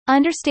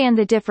Understand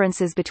the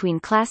differences between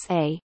Class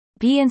A,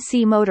 B and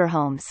C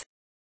motorhomes.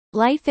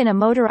 Life in a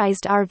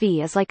motorized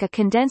RV is like a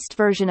condensed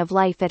version of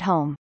life at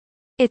home.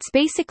 It's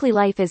basically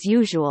life as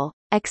usual,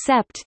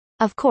 except,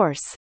 of course,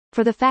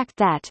 for the fact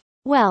that,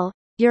 well,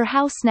 your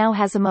house now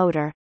has a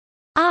motor.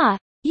 Ah,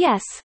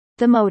 yes,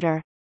 the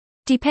motor.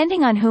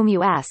 Depending on whom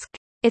you ask,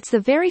 it's the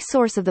very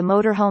source of the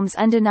motorhome's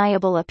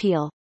undeniable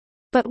appeal.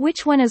 But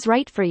which one is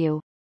right for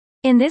you?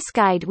 In this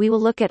guide we will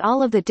look at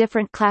all of the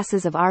different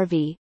classes of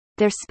RV,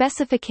 their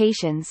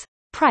specifications,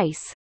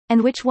 price,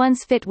 and which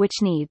ones fit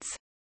which needs.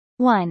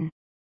 1.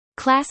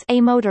 Class A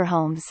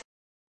motorhomes.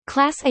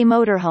 Class A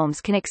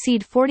motorhomes can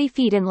exceed 40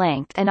 feet in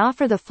length and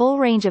offer the full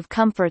range of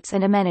comforts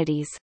and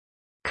amenities.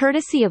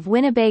 Courtesy of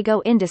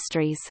Winnebago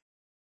Industries.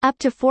 Up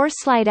to 4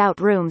 slide-out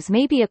rooms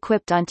may be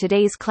equipped on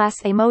today's Class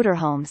A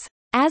motorhomes,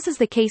 as is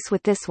the case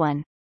with this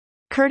one.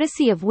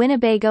 Courtesy of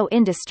Winnebago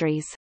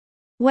Industries.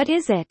 What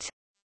is it?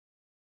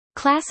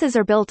 Classes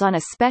are built on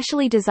a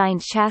specially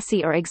designed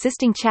chassis or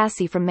existing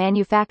chassis from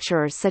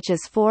manufacturers such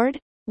as Ford,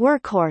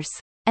 Workhorse,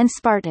 and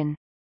Spartan.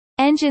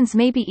 Engines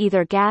may be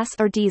either gas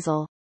or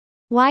diesel.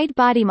 Wide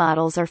body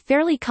models are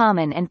fairly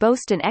common and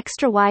boast an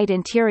extra wide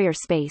interior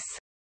space.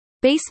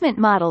 Basement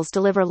models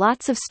deliver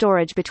lots of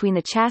storage between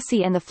the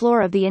chassis and the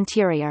floor of the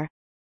interior.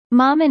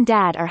 Mom and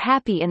dad are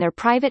happy in their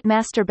private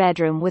master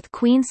bedroom with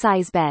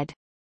queen-size bed.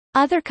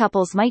 Other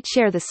couples might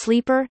share the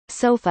sleeper,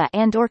 sofa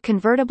and/or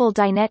convertible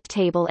dinette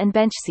table and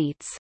bench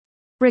seats.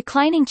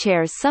 Reclining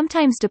chairs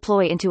sometimes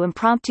deploy into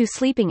impromptu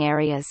sleeping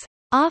areas,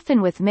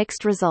 often with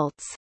mixed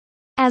results.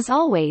 As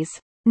always,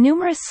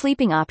 numerous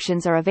sleeping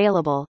options are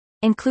available,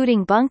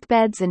 including bunk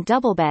beds and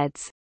double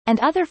beds, and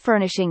other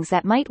furnishings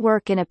that might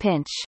work in a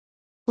pinch.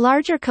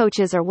 Larger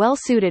coaches are well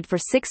suited for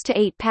 6 to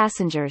 8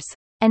 passengers,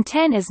 and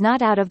 10 is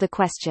not out of the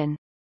question.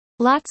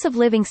 Lots of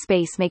living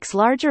space makes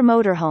larger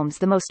motorhomes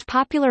the most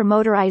popular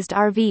motorized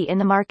RV in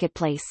the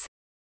marketplace.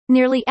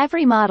 Nearly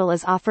every model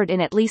is offered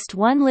in at least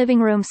one living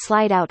room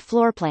slide-out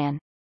floor plan.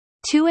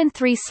 2 and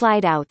 3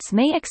 slide-outs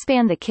may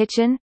expand the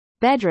kitchen,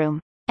 bedroom,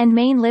 and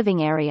main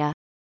living area.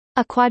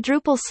 A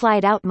quadruple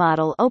slide-out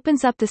model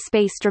opens up the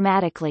space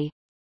dramatically.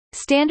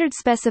 Standard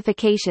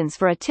specifications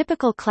for a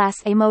typical Class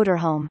A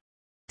motorhome.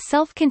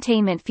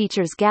 Self-containment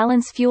features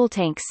gallons fuel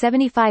tank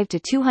 75 to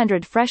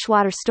 200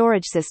 freshwater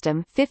storage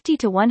system 50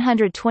 to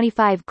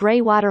 125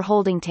 gray water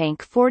holding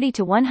tank 40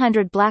 to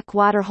 100 black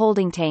water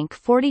holding tank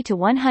 40 to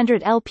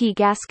 100 LP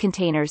gas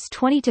containers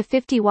 20 to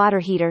 50 water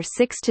heater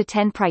 6 to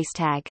 10 price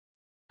tag.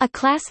 A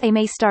Class A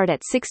may start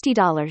at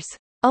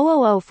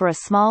 $60,000 for a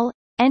small,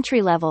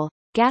 entry-level,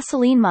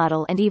 gasoline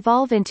model and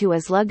evolve into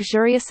as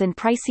luxurious and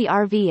pricey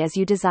RV as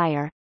you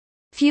desire.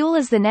 Fuel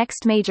is the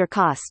next major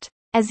cost,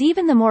 as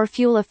even the more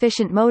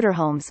fuel-efficient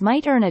motorhomes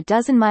might earn a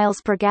dozen miles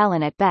per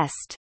gallon at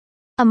best.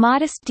 A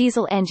modest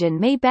diesel engine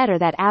may better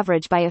that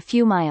average by a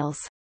few miles.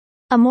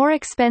 A more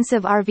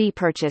expensive RV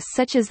purchase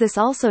such as this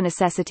also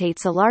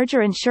necessitates a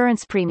larger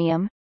insurance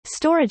premium,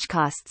 storage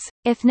costs,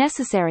 if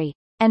necessary,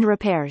 and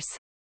repairs.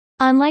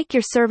 Unlike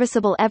your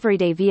serviceable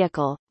everyday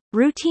vehicle,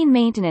 routine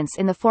maintenance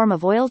in the form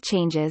of oil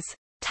changes,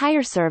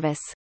 tire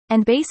service,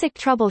 and basic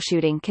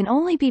troubleshooting can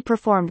only be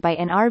performed by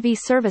an RV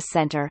service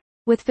center,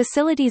 with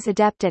facilities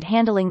adept at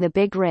handling the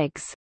big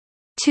rigs.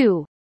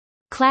 2.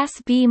 Class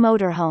B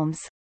motorhomes.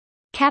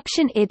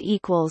 Caption id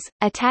equals,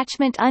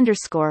 attachment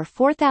 _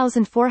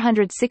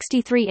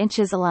 4,463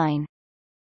 inches align.